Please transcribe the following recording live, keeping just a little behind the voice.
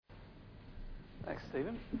Thanks,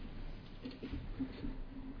 Stephen.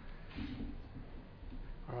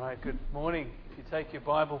 All right, good morning. If you take your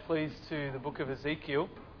Bible, please, to the book of Ezekiel.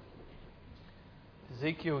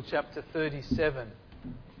 Ezekiel chapter 37.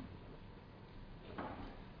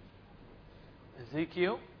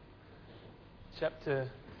 Ezekiel chapter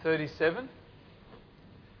 37.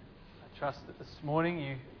 I trust that this morning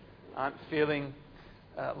you aren't feeling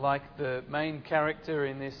like the main character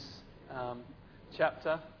in this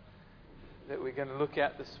chapter that we're going to look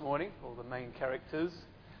at this morning, or the main characters.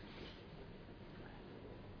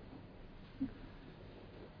 The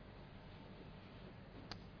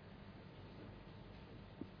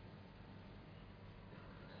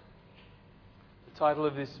title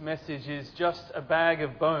of this message is Just a Bag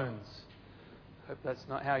of Bones. I hope that's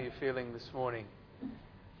not how you're feeling this morning.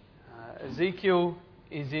 Ezekiel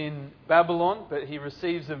is in Babylon, but he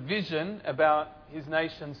receives a vision about his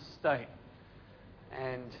nation's state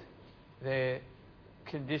and their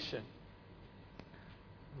condition.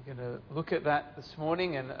 We're going to look at that this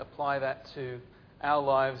morning and apply that to our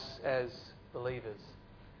lives as believers.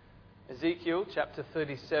 Ezekiel chapter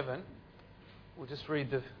 37. We'll just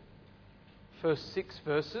read the first 6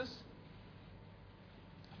 verses.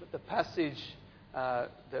 But the passage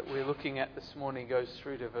that we're looking at this morning goes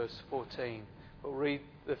through to verse 14. We'll read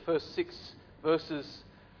the first 6 verses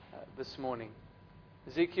this morning.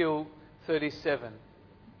 Ezekiel 37.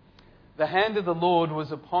 The hand of the Lord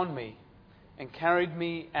was upon me and carried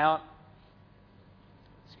me out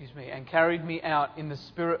in the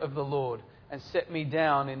spirit of the Lord and set me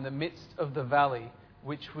down in the midst of the valley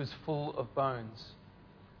which was full of bones,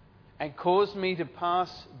 and caused me to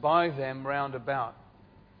pass by them round about.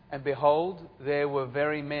 And behold, there were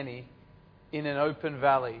very many in an open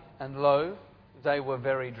valley, and lo, they were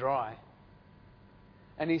very dry.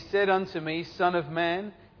 And he said unto me, Son of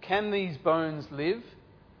man, can these bones live?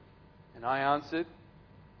 And I answered,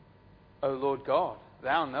 O Lord God,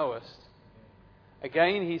 thou knowest.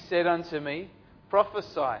 Again he said unto me,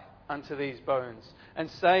 Prophesy unto these bones,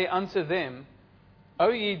 and say unto them, O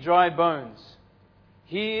ye dry bones,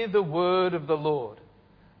 hear the word of the Lord.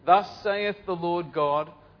 Thus saith the Lord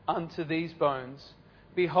God unto these bones,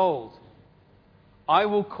 Behold, I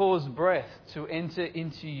will cause breath to enter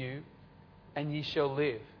into you, and ye shall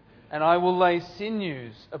live. And I will lay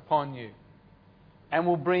sinews upon you, and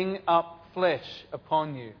will bring up flesh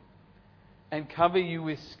upon you, and cover you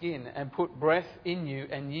with skin, and put breath in you,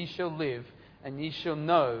 and ye shall live, and ye shall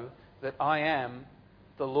know that I am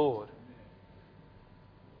the Lord.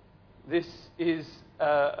 This is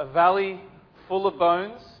a valley full of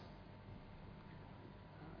bones,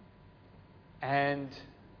 and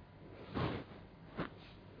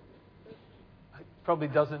it probably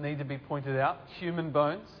doesn't need to be pointed out, human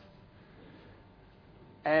bones.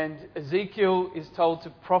 And Ezekiel is told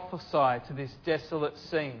to prophesy to this desolate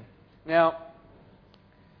scene. Now,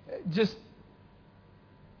 just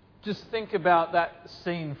think about that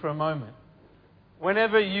scene for a moment.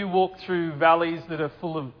 Whenever you walk through valleys that are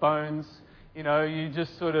full of bones, you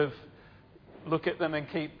just sort of look at them and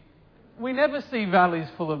we never see valleys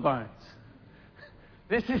full of bones.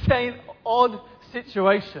 This is an odd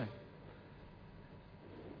situation.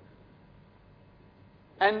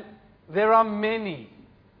 And there are many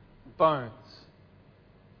bones.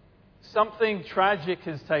 Something tragic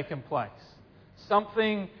has taken place.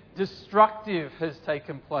 Something destructive has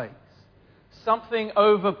taken place. Something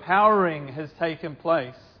overpowering has taken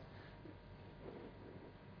place.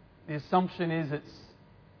 The assumption is it's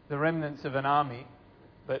the remnants of an army,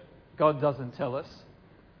 but God doesn't tell us.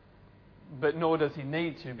 But nor does he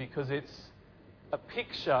need to, because it's a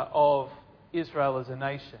picture of Israel as a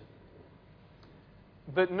nation.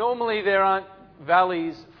 But normally there aren't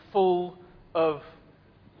valleys full of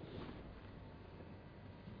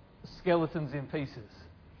skeletons in pieces.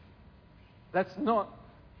 That's not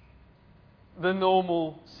the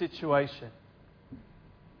normal situation.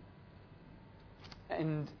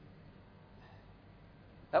 And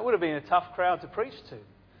that would have been a tough crowd to preach to.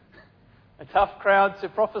 A tough crowd to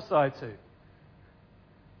prophesy to.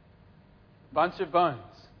 Bunch of bones.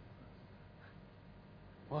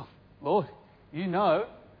 Well, Lord, you know,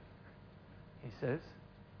 he says.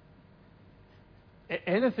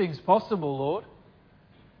 Anything's possible, Lord.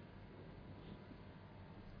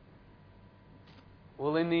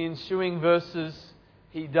 Well, in the ensuing verses,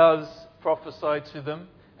 he does prophesy to them,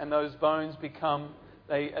 and those bones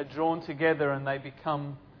they are drawn together and they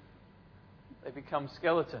become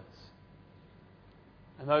skeletons.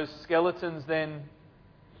 And those skeletons then,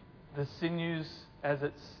 the sinews, as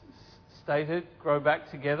it's stated, grow back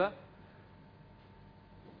together.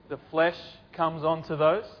 The flesh comes onto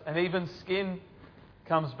those, and even skin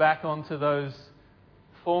comes back onto those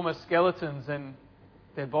former skeletons and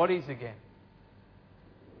their bodies again.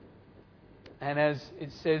 And as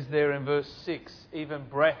it says there in verse 6, even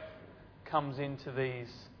breath comes into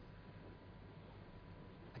these,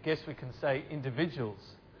 I guess we can say, individuals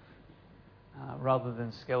rather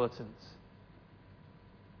than skeletons.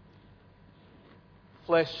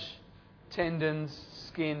 Flesh, tendons,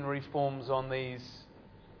 skin reforms on these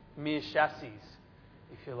mere chassis,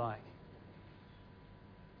 if you like.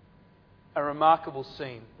 A remarkable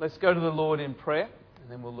scene. Let's go to the Lord in prayer,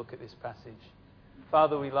 and then we'll look at this passage.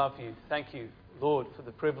 Father, we love you. Thank you, Lord, for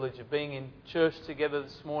the privilege of being in church together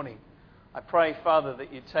this morning. I pray, Father,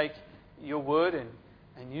 that you take your word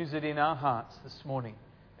and use it in our hearts this morning.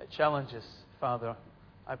 Challenge us, Father,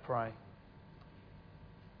 I pray.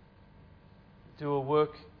 Do a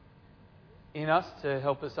work in us to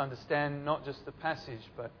help us understand not just the passage,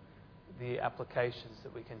 but the applications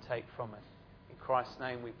that we can take from it. In Christ's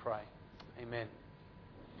name we pray. Amen.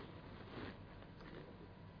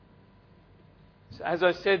 So as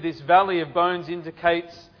I said, this valley of bones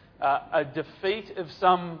indicates a defeat of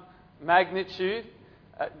some magnitude.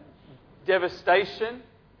 Devastation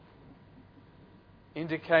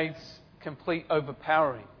indicates complete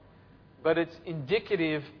overpowering. But it's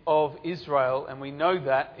indicative of Israel, and we know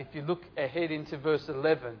that if you look ahead into verse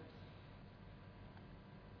 11.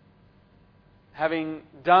 Having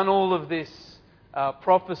done all of this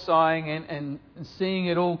prophesying and seeing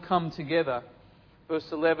it all come together,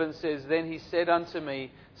 verse 11 says, "Then he said unto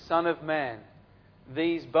me, Son of man,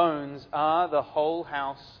 these bones are the whole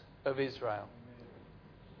house of Israel."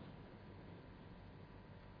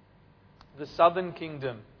 The southern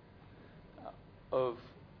kingdom of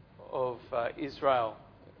Israel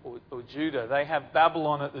or Judah, they have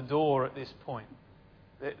Babylon at the door at this point,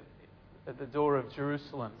 at the door of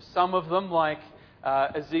Jerusalem. Some of them, like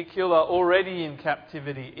Ezekiel, are already in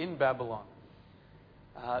captivity in Babylon.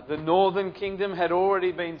 The northern kingdom had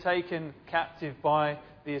already been taken captive by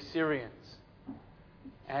the Assyrians.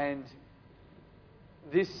 And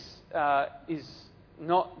this is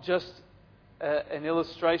not just an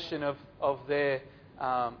illustration of their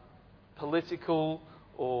political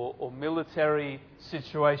or military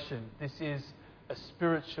situation. This is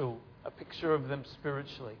a picture of them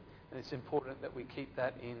spiritually. And it's important that we keep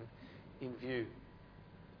that in view.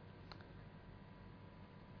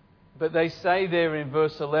 But they say there in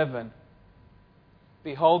verse 11,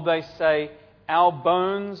 "Behold, they say, our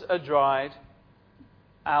bones are dried,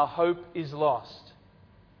 our hope is lost.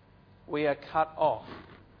 We are cut off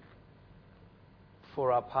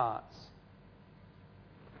for our parts."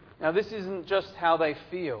 Now, this isn't just how they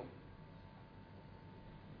feel.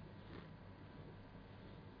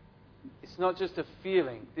 It's not just a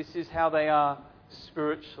feeling. This is how they are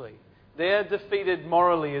spiritually. They're defeated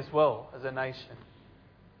morally as well as a nation.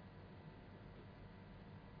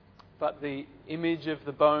 But the image of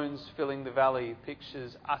the bones filling the valley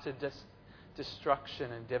pictures utter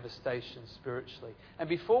destruction and devastation spiritually. And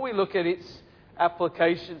before we look at its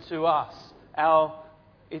application to us,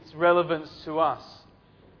 its relevance to us,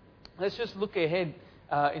 let's just look ahead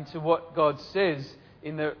into what God says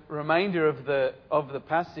in the remainder of the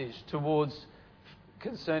passage towards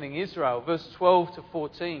concerning Israel. Verse 12 to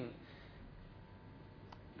 14.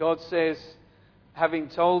 God says, having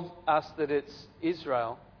told us that it's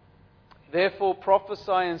Israel, "Therefore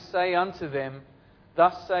prophesy and say unto them,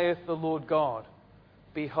 Thus saith the Lord God,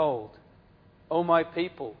 Behold, O my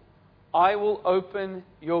people, I will open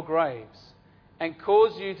your graves, and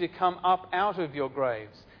cause you to come up out of your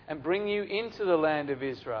graves, and bring you into the land of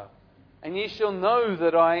Israel. And ye shall know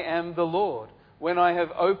that I am the Lord, when I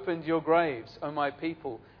have opened your graves, O my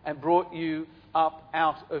people, and brought you up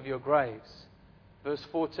out of your graves." Verse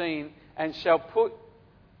 14, "And shall put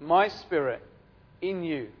my spirit in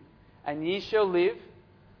you, and ye shall live.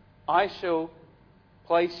 I shall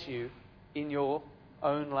place you in your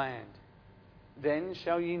own land. Then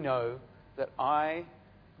shall ye know that I,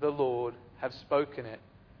 the Lord, have spoken it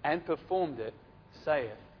and performed it,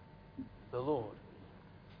 saith the Lord."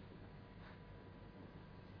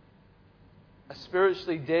 A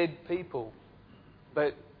spiritually dead people,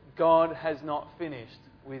 but God has not finished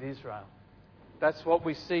with Israel. That's what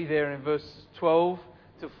we see there in verse 12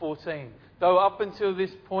 to 14. Though up until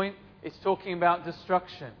this point, it's talking about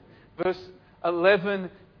destruction. Verse 11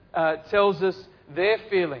 tells us their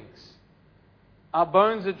feelings. Our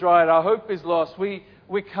bones are dried. Our hope is lost. We're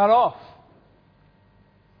cut off.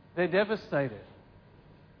 They're devastated.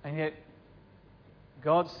 And yet,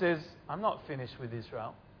 God says, I'm not finished with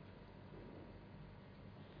Israel.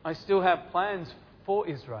 I still have plans for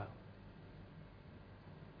Israel.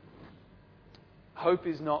 Hope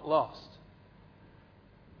is not lost.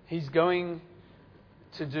 He's going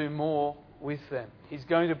to do more with them. He's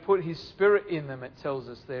going to put His Spirit in them, it tells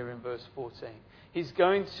us there in verse 14. He's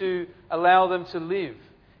going to allow them to live.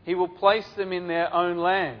 He will place them in their own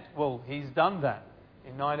land. Well, He's done that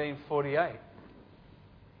in 1948.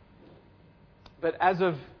 But as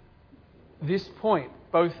of this point,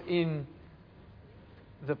 both in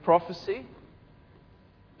the prophecy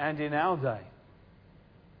and in our day,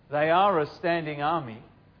 they are a standing army.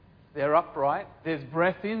 They're upright. There's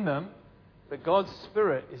breath in them, but God's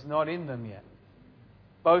Spirit is not in them yet.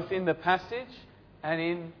 Both in the passage and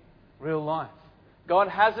in real life. God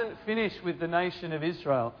hasn't finished with the nation of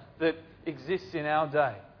Israel that exists in our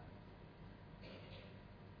day.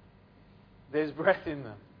 There's breath in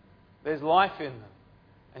them. There's life in them.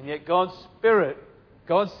 And yet God's Spirit,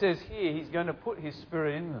 God says here He's going to put His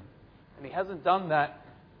Spirit in them. And He hasn't done that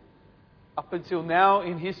up until now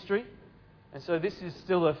in history. And so this is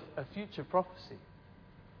still a future prophecy.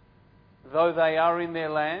 Though they are in their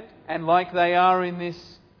land, and like they are in this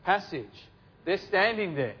passage, they're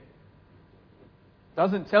standing there.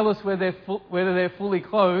 Doesn't tell us whether they're fully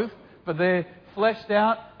clothed, but they're fleshed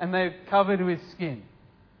out and they're covered with skin.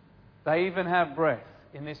 They even have breath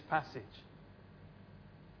in this passage.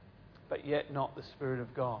 But yet not the Spirit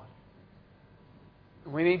of God.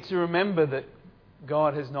 We need to remember that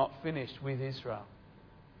God has not finished with Israel.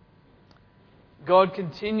 God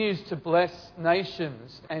continues to bless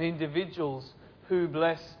nations and individuals who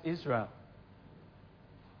bless Israel.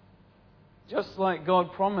 Just like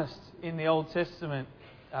God promised in the Old Testament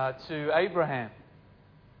to Abraham,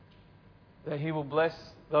 that He will bless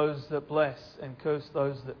those that bless and curse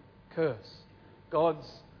those that curse. God's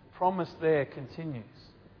promise there continues.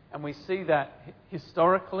 And we see that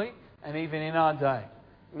historically and even in our day.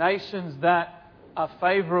 Nations that are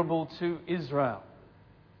favourable to Israel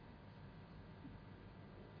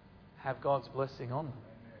have God's blessing on them.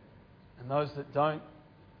 And those that don't,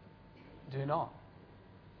 do not.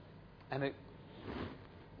 And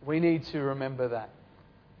we need to remember that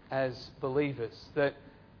as believers. That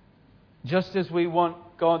just as we want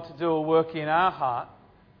God to do a work in our heart,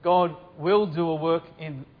 God will do a work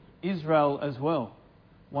in Israel as well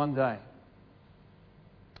one day.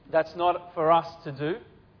 That's not for us to do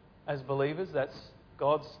as believers. That's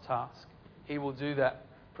God's task. He will do that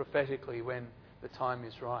prophetically when the time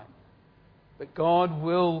is right. But God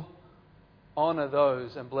will honour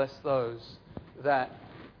those and bless those that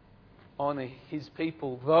honour His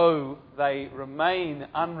people, though they remain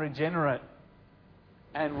unregenerate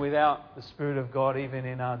and without the Spirit of God even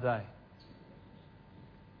in our day.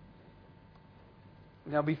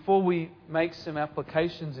 Now, before we make some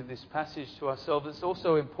applications of this passage to ourselves, it's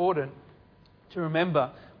also important to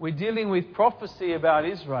remember we're dealing with prophecy about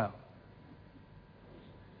Israel.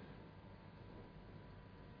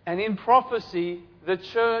 And in prophecy, the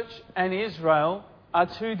church and Israel are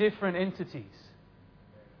two different entities.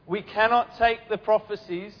 We cannot take the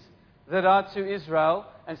prophecies that are to Israel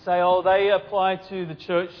and say, oh, they apply to the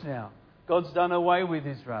church now. God's done away with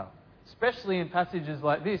Israel. Especially in passages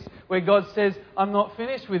like this, where God says, I'm not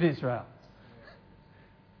finished with Israel.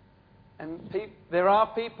 And there are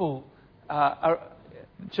people,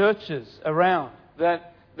 churches around,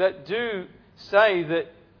 that do say that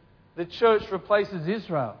the church replaces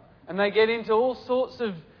Israel. And they get into all sorts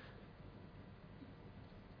of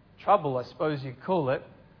trouble, I suppose you'd call it,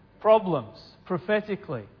 problems,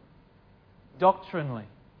 prophetically, doctrinally,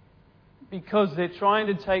 because they're trying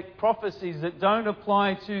to take prophecies that don't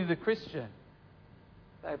apply to the Christian.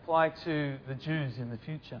 They apply to the Jews in the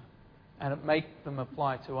future, and it makes them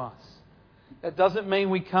apply to us. That doesn't mean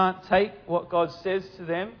we can't take what God says to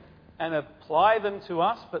them and apply them to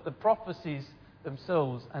us, but the prophecies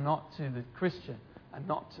themselves are not to the Christian and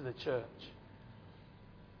not to the church.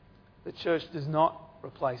 The church does not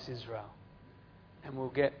replace Israel. And we'll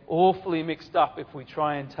get awfully mixed up if we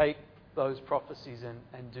try and take those prophecies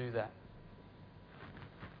and do that.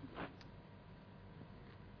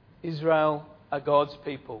 Israel are God's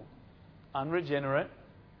people. Unregenerate,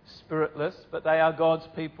 spiritless, but they are God's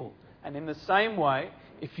people. And in the same way,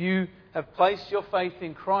 if you have placed your faith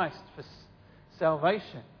in Christ for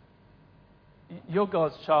salvation, you're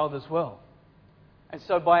God's child as well. And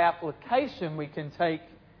so by application, we can take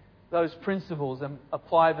those principles and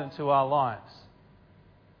apply them to our lives.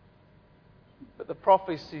 But the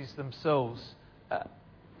prophecies themselves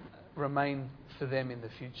remain for them in the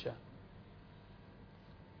future.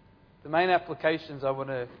 The main applications I want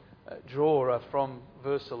to draw are from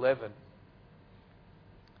verse 11,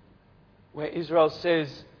 where Israel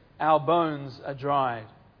says, our bones are dried,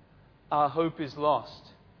 our hope is lost,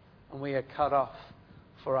 and we are cut off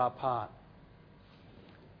for our part.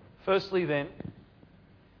 Firstly then,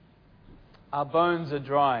 our bones are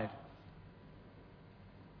dried.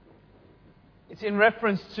 It's in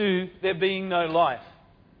reference to there being no life.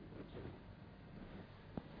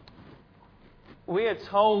 We are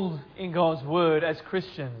told in God's Word as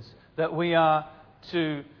Christians that we are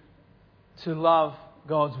to love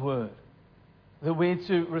God's Word, that we're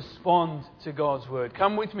to respond to God's Word.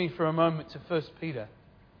 Come with me for a moment to 1 Peter.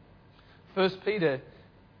 1 Peter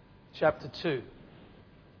chapter 2.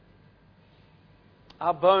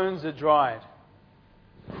 Our bones are dried.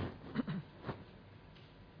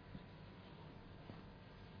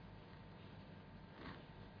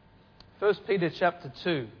 1 Peter chapter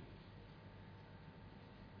 2.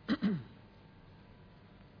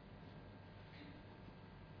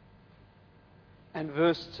 And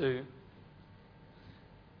verse 2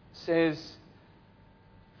 says,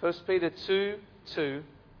 1 Peter 2:2,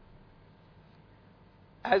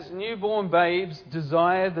 as newborn babes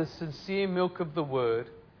desire the sincere milk of the word,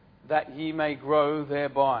 that ye may grow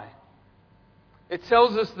thereby. It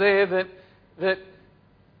tells us there that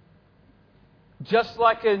just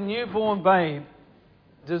like a newborn babe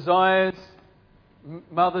desires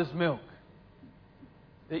mother's milk,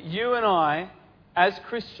 that you and I, as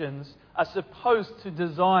Christians, are supposed to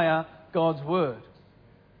desire God's Word.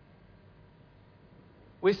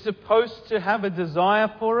 We're supposed to have a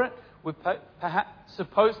desire for it. We're perhaps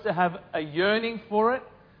supposed to have a yearning for it.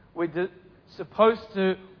 We're supposed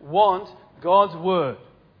to want God's Word,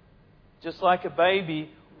 just like a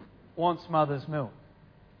baby wants mother's milk.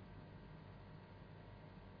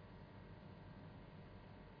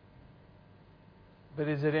 But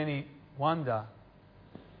is it any wonder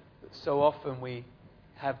that so often we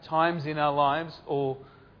have times in our lives or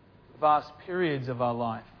vast periods of our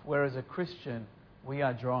life where as a Christian we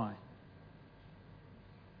are dry?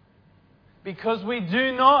 Because we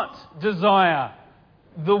do not desire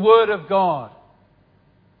the Word of God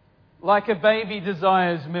like a baby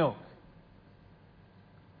desires milk.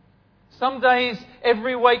 Some days,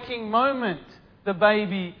 every waking moment, the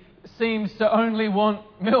baby seems to only want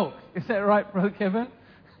milk. Is that right, Brother Kevin?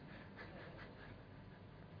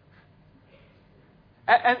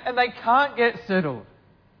 And they can't get settled.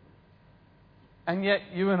 And yet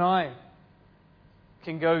you and I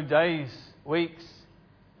can go days, weeks,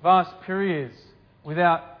 vast periods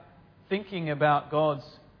without thinking about God's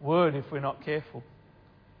Word if we're not careful.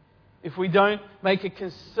 If we don't make a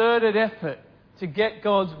concerted effort to get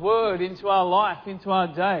God's Word into our life, into our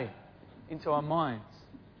day, into our minds.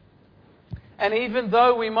 And even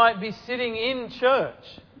though we might be sitting in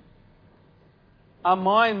church, our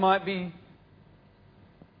mind might be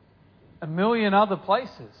a million other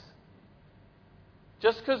places.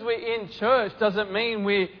 Just because we're in church doesn't mean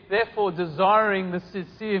we're therefore desiring the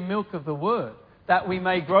sincere milk of the Word, that we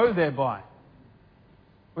may grow thereby.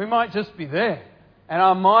 We might just be there, and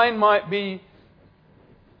our mind might be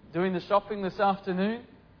doing the shopping this afternoon,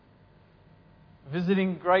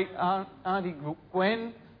 visiting great Auntie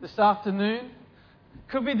Gwen this afternoon,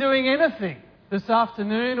 could be doing anything this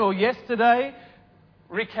afternoon or yesterday,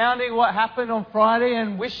 recounting what happened on Friday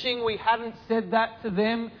and wishing we hadn't said that to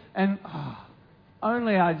them, and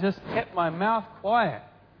only I just kept my mouth quiet,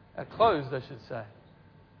 closed I should say.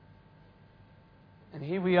 And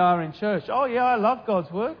here we are in church. Oh yeah, I love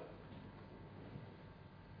God's Word.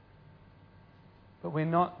 But we're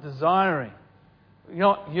not desiring, we're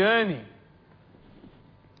not yearning.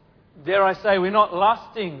 Dare I say, we're not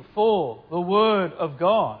lusting for the Word of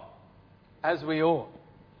God as we ought.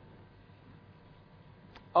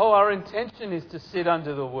 Oh, our intention is to sit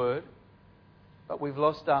under the Word, but we've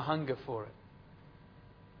lost our hunger for it.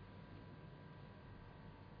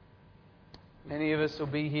 Many of us will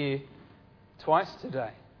be here twice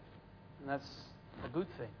today, and that's a good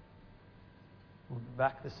thing. We'll be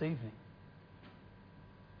back this evening.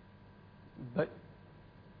 But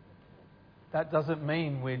that doesn't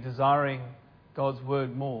mean we're desiring God's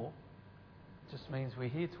Word more. It just means we're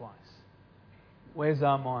here twice. Where's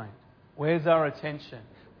our mind? Where's our attention?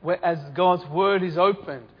 As God's Word is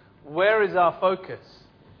opened, where is our focus?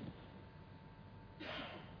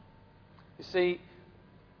 You see,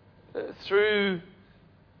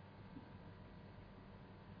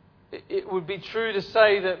 it would be true to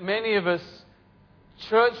say that many of us,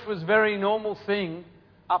 church was a very normal thing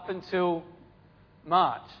up until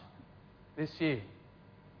March this year.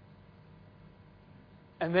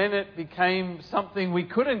 And then it became something we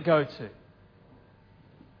couldn't go to.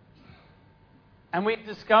 And we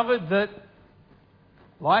discovered that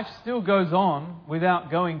life still goes on without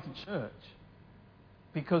going to church,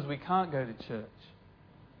 because we can't go to church.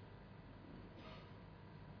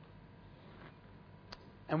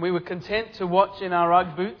 And we were content to watch in our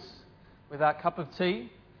Ugg boots with our cup of tea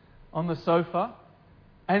on the sofa,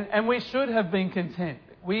 and we should have been content.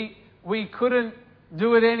 We couldn't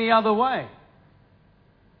do it any other way.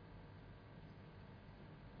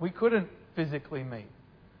 We couldn't physically meet.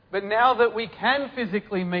 But now that we can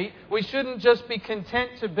physically meet, we shouldn't just be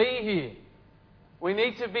content to be here. We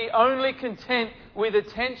need to be only content with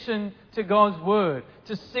attention to God's Word,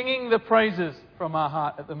 to singing the praises from our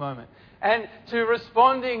heart at the moment, and to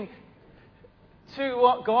responding to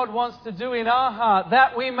what God wants to do in our heart,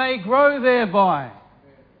 that we may grow thereby.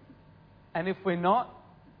 And if we're not,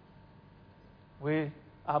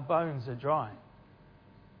 our bones are dry.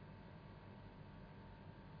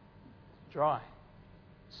 Dry.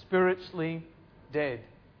 Spiritually dead,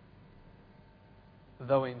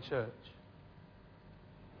 though in church.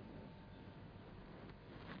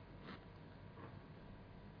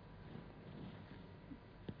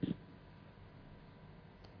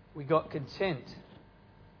 We got content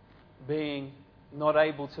being not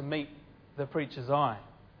able to meet the preacher's eye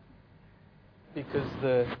because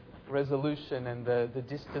the resolution and the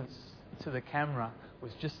distance to the camera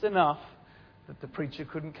was just enough that the preacher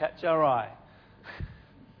couldn't catch our eye.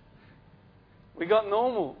 We got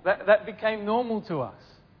normal. That became normal to us.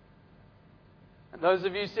 And those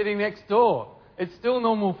of you sitting next door, it's still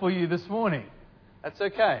normal for you this morning. That's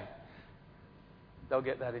okay. They'll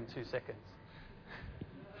get that in 2 seconds.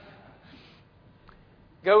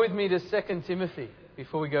 Go with me to 2 Timothy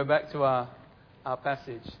before we go back to our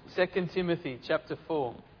passage. 2 Timothy chapter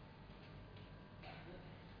 4.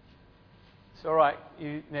 It's all right,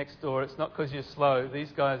 you next door. It's not because you're slow.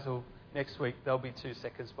 These guys will, next week, they'll be 2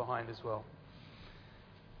 seconds behind as well.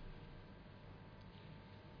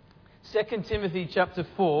 2 Timothy chapter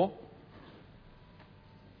 4.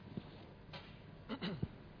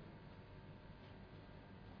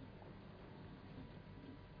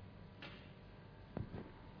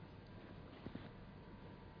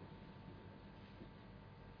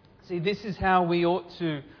 See, this is how we ought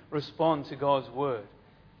to respond to God's Word.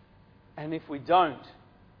 And if we don't,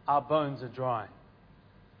 our bones are dry.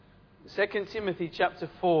 2 Timothy chapter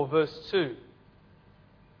 4 verse 2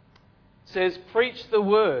 says, "Preach the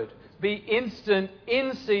word, be instant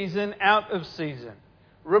in season, out of season.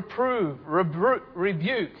 Reprove,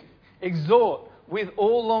 rebuke, exhort with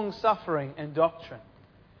all long suffering and doctrine."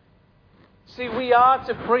 See, we are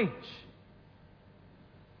to preach.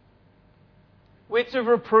 We're to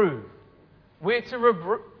reprove. We're to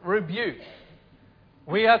rebuke.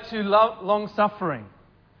 We are to love long suffering.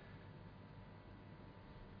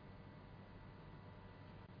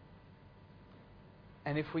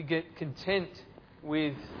 And if we get content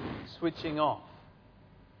with switching off,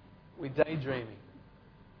 with daydreaming,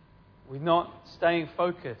 with not staying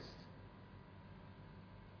focused,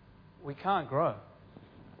 we can't grow.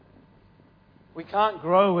 We can't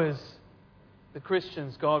grow as the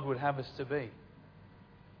Christians God would have us to be.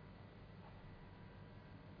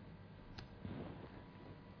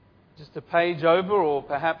 Just a page over, or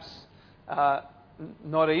perhaps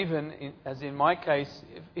not even, as in my case,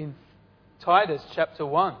 in Titus chapter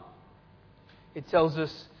 1. It tells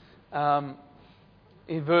us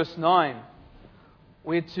in verse 9,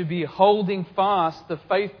 we're to be holding fast the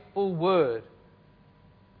faithful word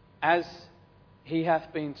as he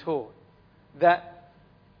hath been taught, that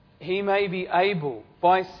he may be able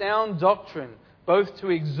by sound doctrine both to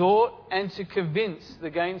exhort and to convince the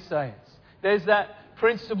gainsayers. There's that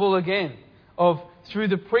principle again of through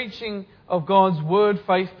the preaching of God's word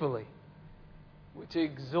faithfully, to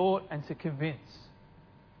exhort and to convince.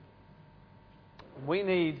 We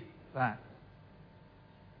need that.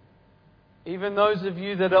 Even those of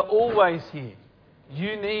you that are always here,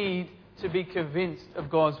 you need to be convinced of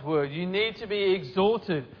God's word. You need to be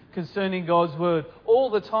exhorted concerning God's word all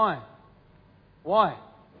the time. Why?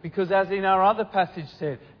 Because as in our other passage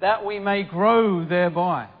said, that we may grow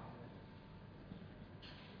thereby.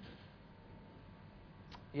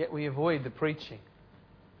 Yet we avoid the preaching.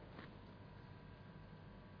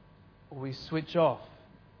 Or we switch off.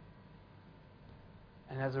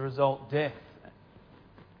 And as a result, death.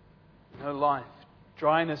 No life.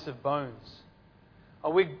 Dryness of bones.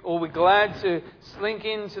 Are we glad to slink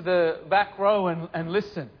into the back row and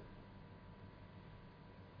listen?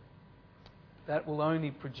 That will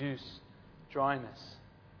only produce dryness.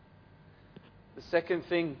 The second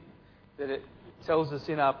thing that it tells us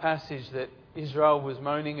in our passage that Israel was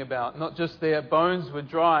moaning about, not just their bones were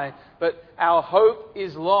dry, but our hope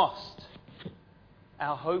is lost.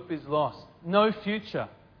 Our hope is lost. No future.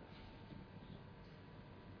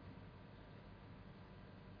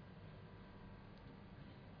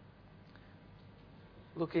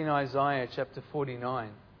 Look in Isaiah chapter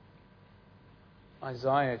 49.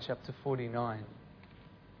 Isaiah chapter 49.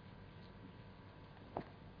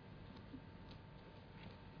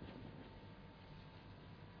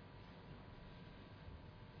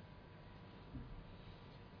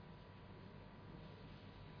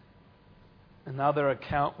 Another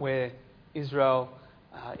account where Israel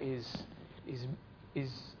is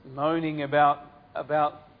moaning about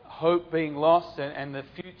hope being lost and the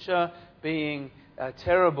future being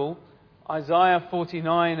terrible. Isaiah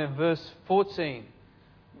 49 and verse 14.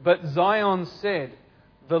 But Zion said,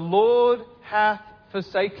 "The Lord hath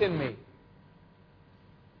forsaken me,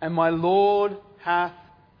 and my Lord hath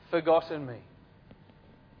forgotten me."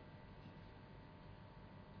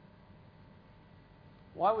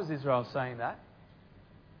 Why was Israel saying that?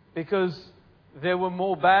 Because there were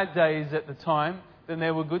more bad days at the time than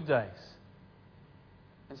there were good days.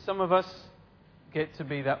 And some of us get to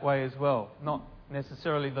be that way as well. Not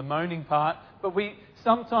necessarily the moaning part, but we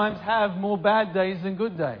sometimes have more bad days than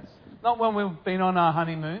good days. Not when we've been on our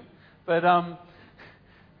honeymoon, but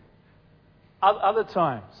other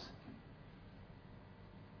times.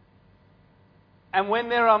 And when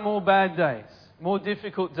there are more bad days, more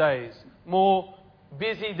difficult days, more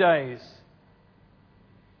busy days,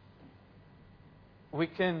 we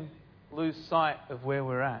can lose sight of where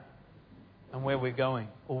we're at and where we're going,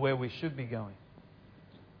 or where we should be going.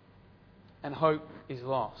 And hope is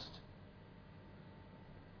lost.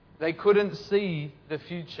 They couldn't see the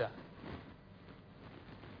future.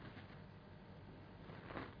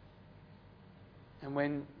 And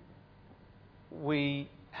when we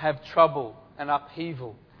have trouble and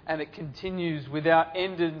upheaval, and it continues without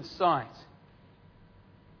end in sight,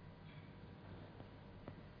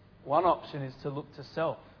 one option is to look to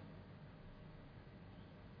self.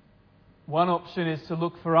 One option is to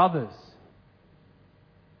look for others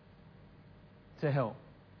to help.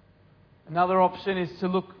 Another option is to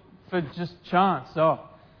look for just chance. Oh,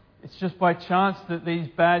 it's just by chance that these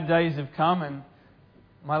bad days have come and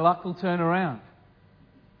my luck will turn around.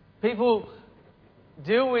 People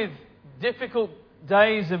deal with difficult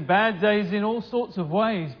days and bad days in all sorts of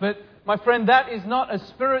ways. But my friend, that is not a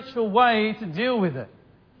spiritual way to deal with it.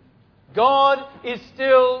 God is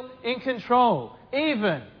still in control,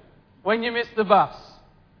 even when you miss the bus.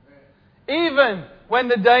 Even when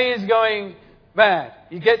the day is going bad.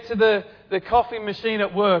 You get to the coffee machine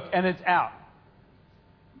at work and it's out.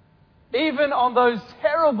 Even on those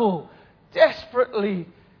terrible, desperately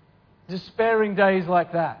despairing days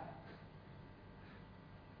like that.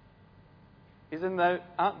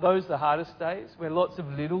 Aren't those the hardest days? Where lots of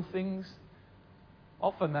little things,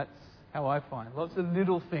 often that's how I find, lots of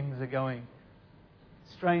little things are going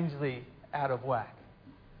strangely out of whack.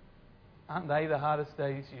 Aren't they the hardest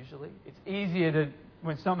days usually? It's easier to,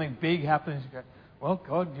 when something big happens, you go, well,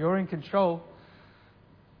 God, you're in control.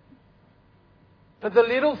 But the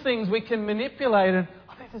little things we can manipulate. And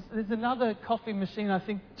there's another coffee machine, I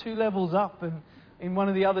think, 2 levels up and in one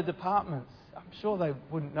of the other departments. I'm sure they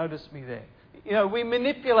wouldn't notice me there. You know, we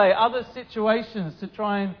manipulate other situations to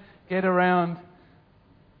try and get around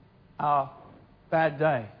our bad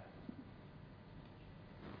day.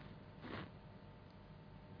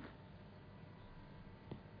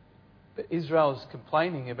 But Israel's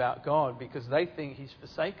complaining about God because they think He's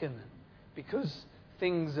forsaken them, because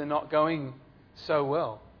things are not going so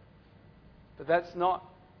well. But that's not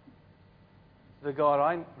the God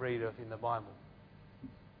I read of in the Bible.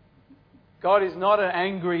 God is not an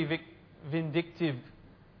angry, vindictive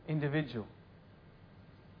individual.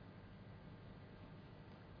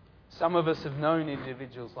 Some of us have known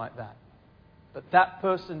individuals like that. But that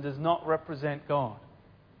person does not represent God.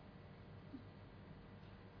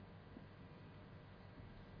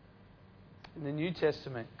 In the New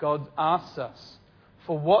Testament, God asks us,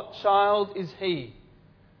 "For what child is he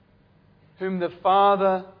whom the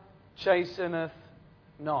Father chasteneth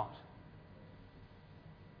not?"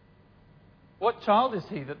 What child is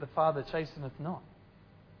he that the Father chasteneth not?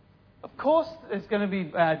 Of course there's going to be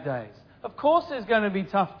bad days. Of course there's going to be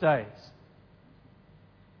tough days.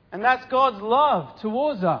 And that's God's love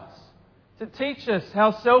towards us, to teach us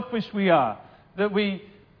how selfish we are, that we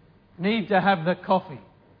need to have the coffee,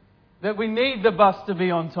 that we need the bus to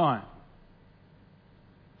be on time,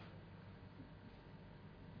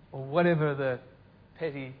 or whatever the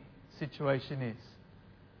petty situation is.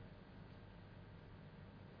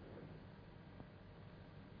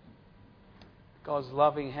 God's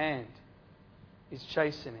loving hand is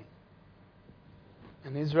chastening.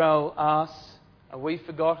 And Israel asks, are we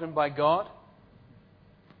forgotten by God?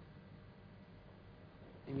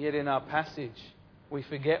 And yet in our passage, we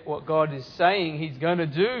forget what God is saying He's going to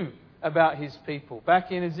do about His people.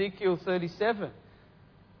 Back in Ezekiel 37,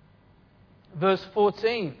 verse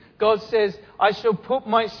 14, God says, "I shall put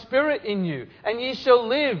my spirit in you, and ye shall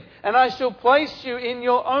live, and I shall place you in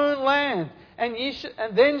your own land, and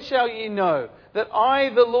then shall ye know that I,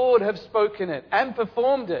 the Lord, have spoken it and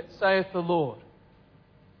performed it, saith the Lord.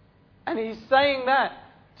 And He's saying that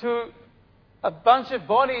to a bunch of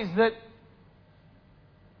bodies that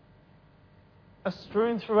are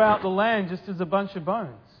strewn throughout the land just as a bunch of bones.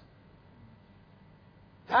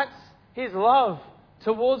 That's His love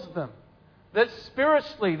towards them. That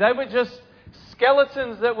spiritually they were just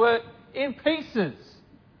skeletons that were in pieces.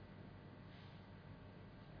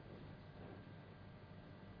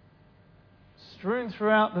 Strewn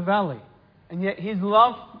throughout the valley. And yet His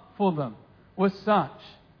love for them was such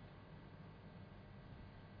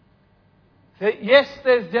that yes,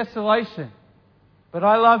 there's desolation, but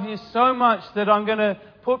I love you so much that I'm going to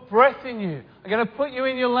put breath in you. I'm going to put you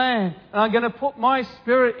in your land, and I'm going to put my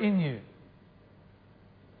Spirit in you.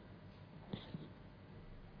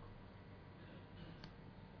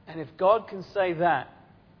 And if God can say that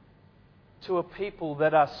to a people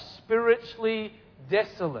that are spiritually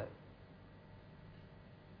desolate,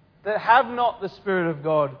 that have not the Spirit of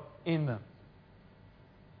God in them,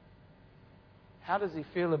 how does He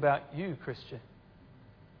feel about you, Christian?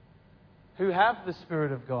 Who have the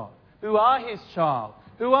Spirit of God, who are His child,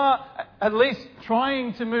 who are at least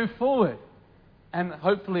trying to move forward, and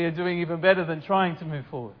hopefully are doing even better than trying to move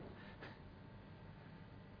forward.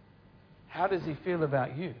 How does He feel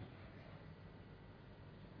about you?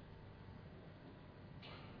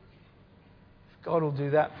 If God will do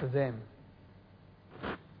that for them,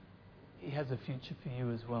 He has a future for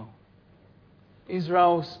you as well.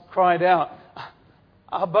 Israel's cried out,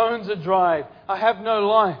 our bones are dried. I have no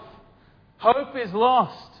life. Hope is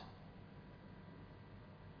lost.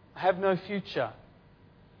 I have no future.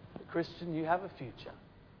 But Christian, you have a future.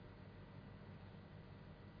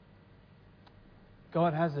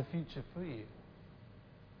 God has a future for you.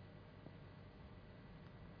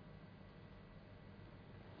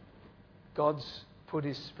 God's put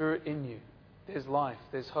His Spirit in you. There's life,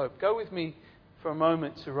 there's hope. Go with me for a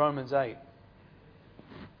moment to Romans 8.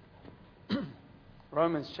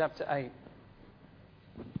 Romans chapter 8.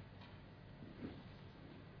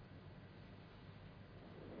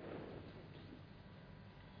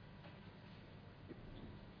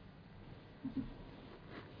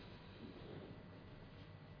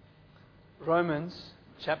 Romans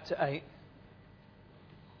chapter 8.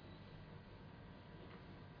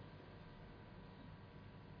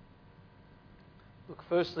 Look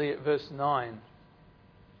firstly at verse 9.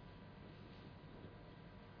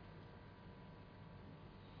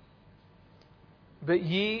 But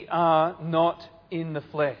ye are not in the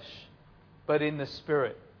flesh, but in the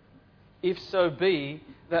Spirit, if so be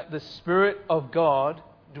that the Spirit of God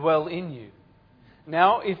dwell in you.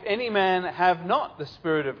 Now, if any man have not the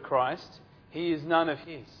Spirit of Christ, he is none of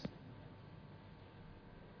His.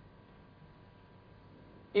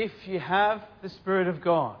 If you have the Spirit of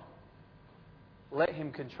God, let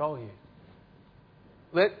Him control you.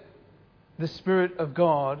 Let the Spirit of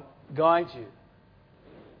God guide you.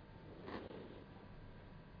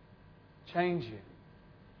 Change you.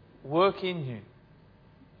 Work in you.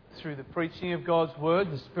 Through the preaching of God's Word,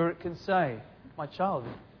 the Spirit can say, my child,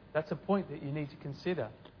 that's a point that you need to consider.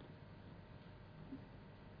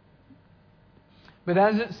 But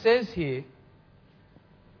as it says here,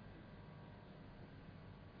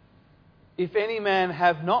 if any man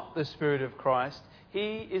have not the Spirit of Christ,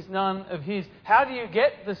 he is none of His. How do you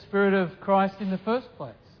get the Spirit of Christ in the first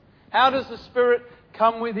place? How does the Spirit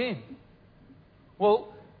come within?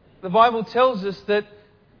 Well, the Bible tells us that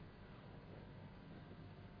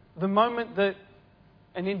the moment that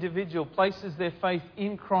an individual places their faith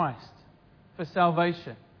in Christ for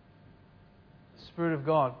salvation, the Spirit of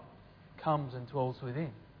God comes and dwells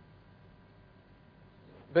within.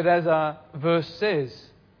 But as our verse says,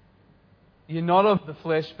 you're not of the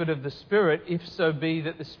flesh but of the Spirit, if so be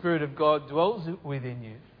that the Spirit of God dwells within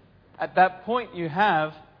you. At that point you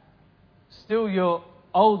have still your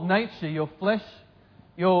old nature, your flesh,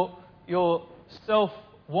 your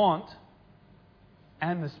self-want,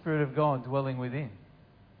 and the Spirit of God dwelling within.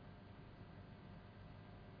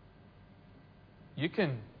 You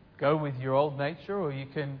can go with your old nature, or you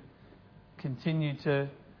can continue to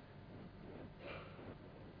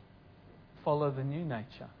follow the new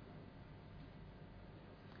nature.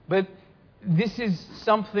 But this is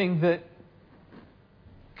something that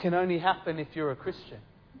can only happen if you're a Christian.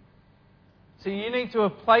 So you need to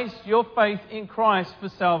have placed your faith in Christ for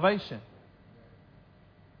salvation.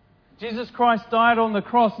 Jesus Christ died on the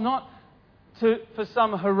cross not for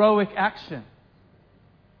some heroic action,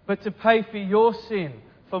 but to pay for your sin,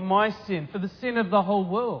 for my sin, for the sin of the whole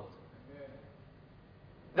world.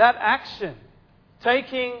 That action,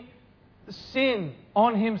 taking the sin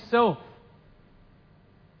on Himself,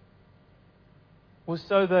 was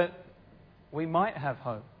so that we might have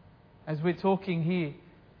hope. As we're talking here,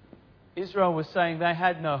 Israel was saying they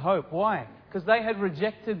had no hope. Why? Because they had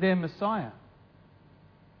rejected their Messiah.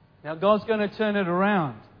 Now God's going to turn it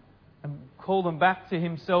around and call them back to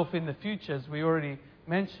Himself in the future, as we already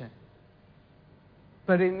mentioned.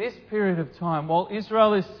 But in this period of time, while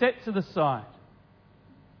Israel is set to the side,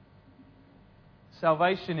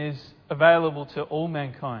 salvation is available to all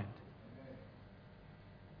mankind,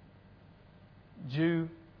 Jew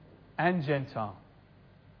and Gentile.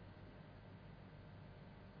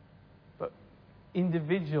 But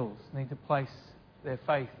individuals need to place their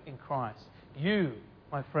faith in Christ. You,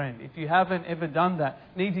 my friend, if you haven't ever done that,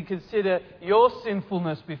 need to consider your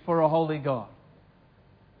sinfulness before a holy God.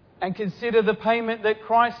 And consider the payment that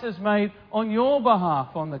Christ has made on your behalf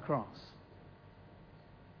on the cross.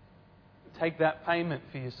 Take that payment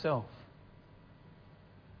for yourself.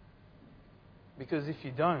 Because if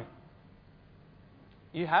you don't,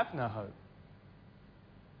 you have no hope.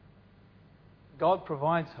 God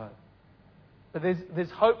provides hope. But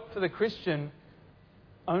there's hope for the Christian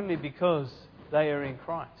only because they are in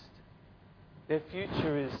Christ. Their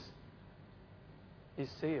future is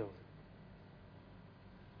sealed.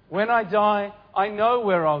 When I die, I know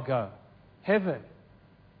where I'll go. Heaven.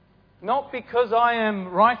 Not because I am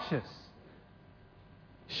righteous.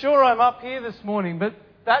 Sure, I'm up here this morning, but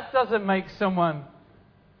that doesn't make someone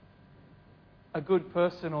a good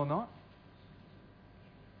person or not.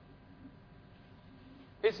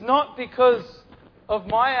 It's not because of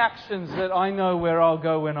my actions that I know where I'll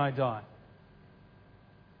go when I die.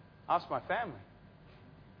 Ask my family.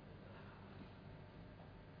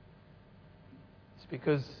 It's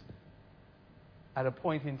because at a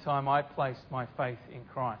point in time I placed my faith in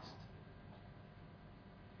Christ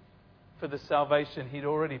for the salvation He'd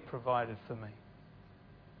already provided for me.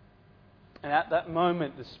 And at that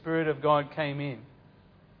moment, the Spirit of God came in.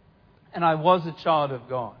 And I was a child of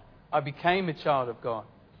God. I became a child of God.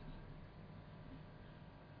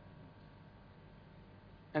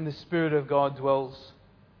 And the Spirit of God dwells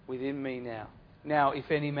within me now. Now,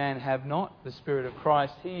 if any man have not the Spirit of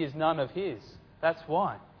Christ, he is none of His. That's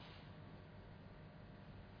why.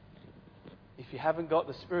 If you haven't got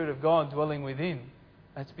the Spirit of God dwelling within,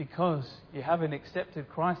 that's because you haven't accepted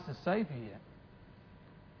Christ as Saviour yet.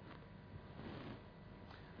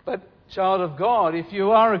 But, child of God, if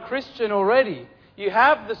you are a Christian already, you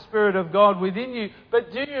have the Spirit of God within you,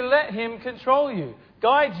 but do you let Him control you,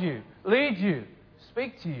 guide you, lead you,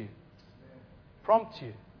 speak to you, prompt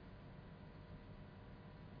you,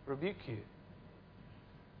 rebuke you?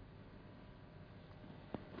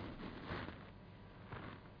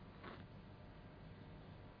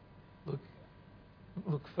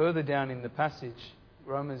 Look further down in the passage,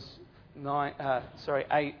 Romans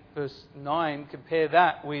 8 verse 9, compare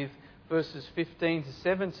that with verses 15 to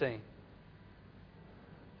 17.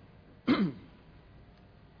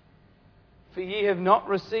 For ye have not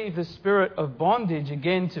received the spirit of bondage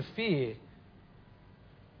again to fear,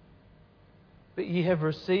 but ye have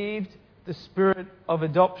received the Spirit of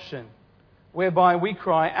adoption, whereby we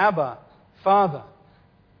cry, Abba, Father.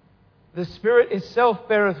 The Spirit itself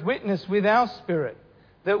beareth witness with our spirit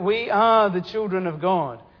that we are the children of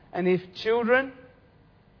God. And if children,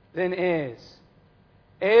 then heirs.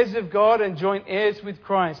 Heirs of God and joint heirs with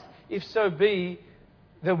Christ, if so be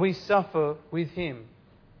that we suffer with Him,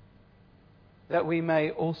 that we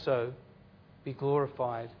may also be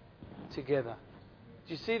glorified together.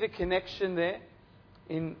 Do you see the connection there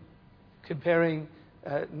in comparing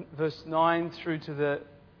verse 9 through to the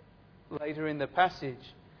later in the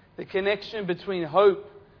passage? The connection between hope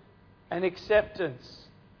and acceptance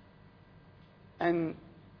and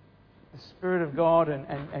the Spirit of God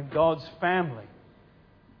and God's family.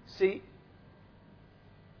 See,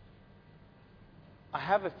 I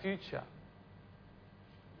have a future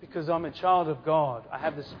because I'm a child of God. I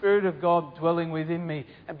have the Spirit of God dwelling within me.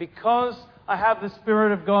 And because I have the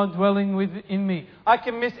Spirit of God dwelling within me, I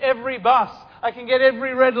can miss every bus. I can get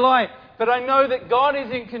every red light. But I know that God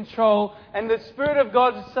is in control, and the Spirit of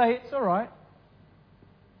God will say, it's all right.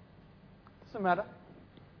 Doesn't matter.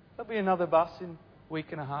 There'll be another bus in a week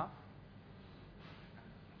and a half.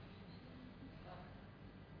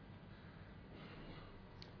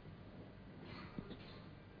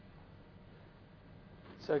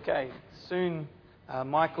 It's okay. Soon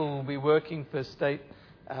Michael will be working for State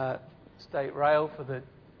Rail for the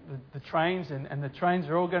trains, and the trains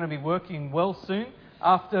are all going to be working well soon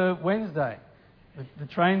after Wednesday. The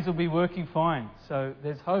trains will be working fine. So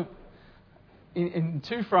there's hope in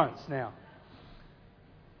two fronts now.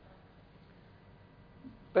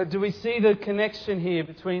 But do we see the connection here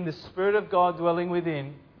between the Spirit of God dwelling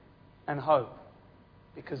within and hope?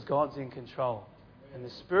 Because God's in control. And the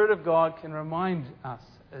Spirit of God can remind us,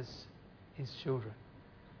 as His children.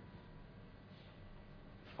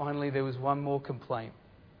 Finally, there was one more complaint.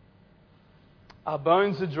 Our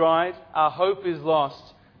bones are dried, our hope is lost,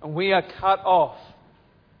 and we are cut off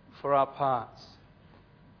for our parts.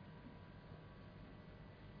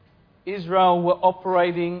 Israel were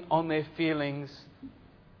operating on their feelings,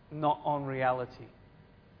 not on reality.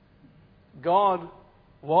 God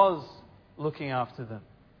was looking after them.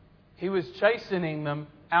 He was chastening them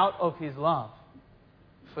out of His love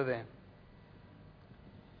for them.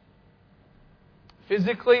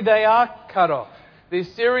 Physically, they are cut off. The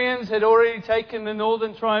Assyrians had already taken the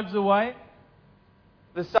northern tribes away.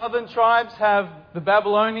 The southern tribes have the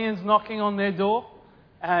Babylonians knocking on their door,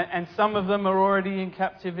 and some of them are already in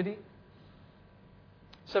captivity.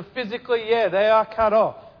 So physically, they are cut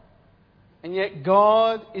off. And yet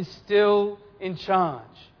God is still in charge.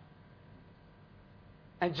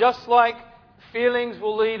 And just like feelings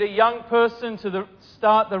will lead a young person to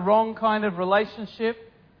start the wrong kind of relationship,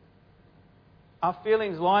 our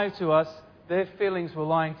feelings lie to us, their feelings were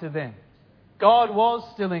lying to them. God was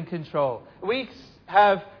still in control. We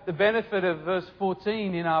have the benefit of verse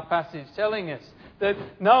 14 in our passage telling us that,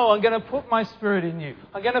 no, I'm going to put my Spirit in you.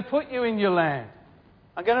 I'm going to put you in your land.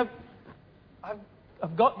 I've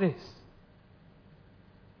got this.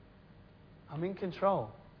 I'm in control.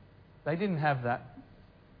 They didn't have that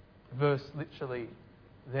verse literally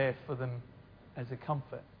there for them as a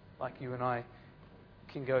comfort, like you and I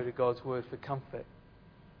can go to God's Word for comfort.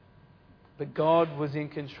 But God was in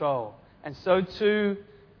control. And so too,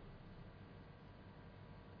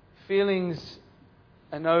 feelings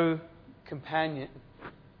are no comparison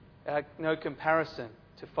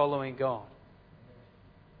to following God.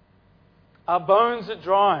 Our bones are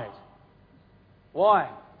dried. Why?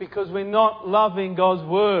 Because we're not loving God's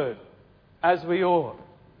Word as we ought.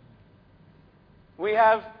 We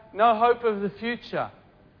have no hope of the future.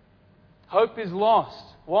 Hope is lost.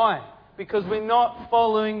 Why? Because we're not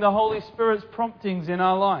following the Holy Spirit's promptings in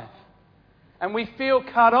our life. And we feel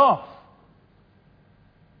cut off.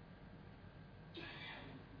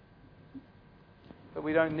 But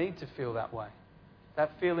we don't need to feel that way.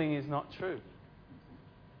 That feeling is not true.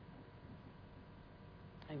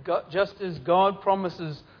 And God, just as God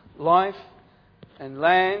promises life and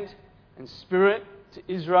land and spirit to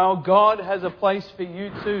Israel, God has a place for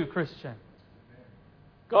you too, Christian.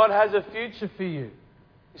 God has a future for you.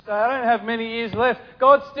 You say, I don't have many years left.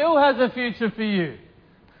 God still has a future for you.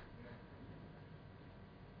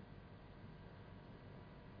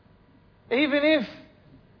 Even if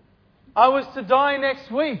I was to die next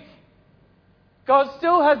week, God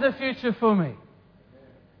still has a future for me.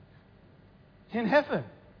 In heaven.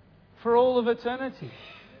 For all of eternity.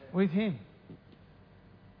 With Him.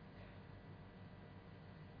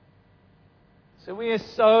 So we are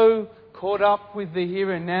so caught up with the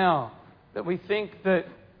here and now that we think that,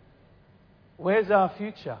 where's our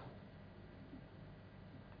future?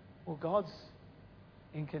 Well, God's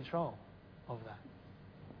in control of that.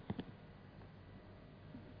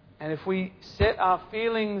 And if we set our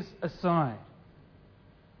feelings aside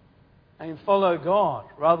and follow God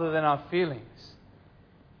rather than our feelings,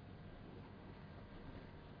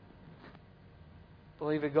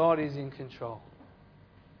 believer, God is in control.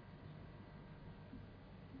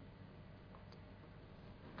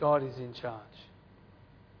 God is in charge.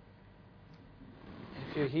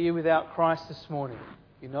 If you're here without Christ this morning,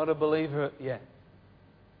 you're not a believer yet,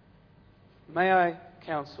 may I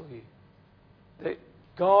counsel you that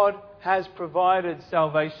God has provided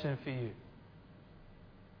salvation for you.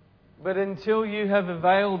 But until you have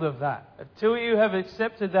availed of that, until you have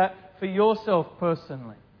accepted that for yourself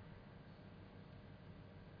personally,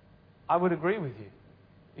 I would agree with you.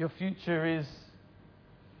 Your future is,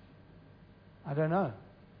 I don't know.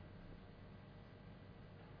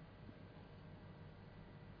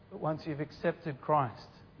 But once you've accepted Christ,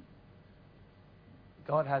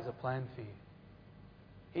 God has a plan for you.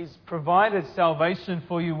 He's provided salvation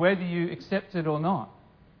for you whether you accept it or not.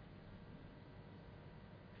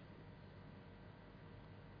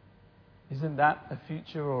 Isn't that a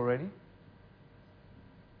future already?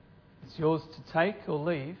 It's yours to take or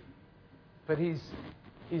leave, but He's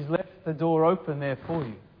left the door open there for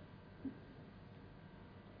you.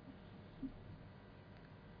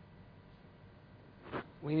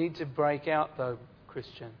 We need to break out, though,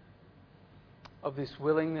 Christian, of this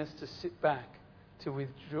willingness to sit back, to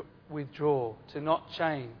withdraw, to not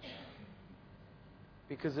change,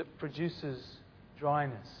 because it produces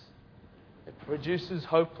dryness. It produces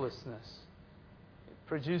hopelessness. It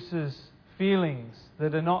produces feelings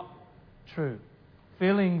that are not true.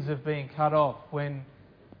 Feelings of being cut off when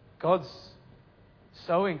God's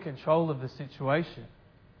so in control of the situation.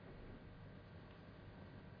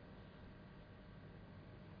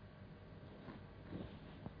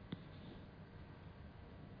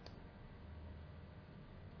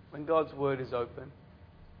 When God's word is open,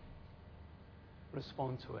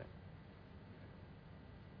 respond to it.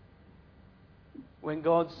 When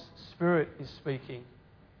God's Spirit is speaking,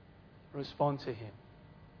 respond to Him.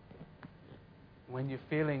 When your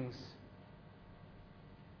feelings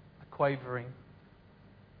are quavering,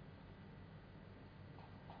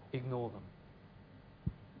 ignore them.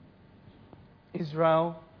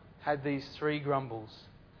 Israel had these 3 grumbles,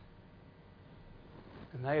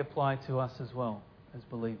 and they apply to us as well as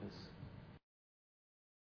believers.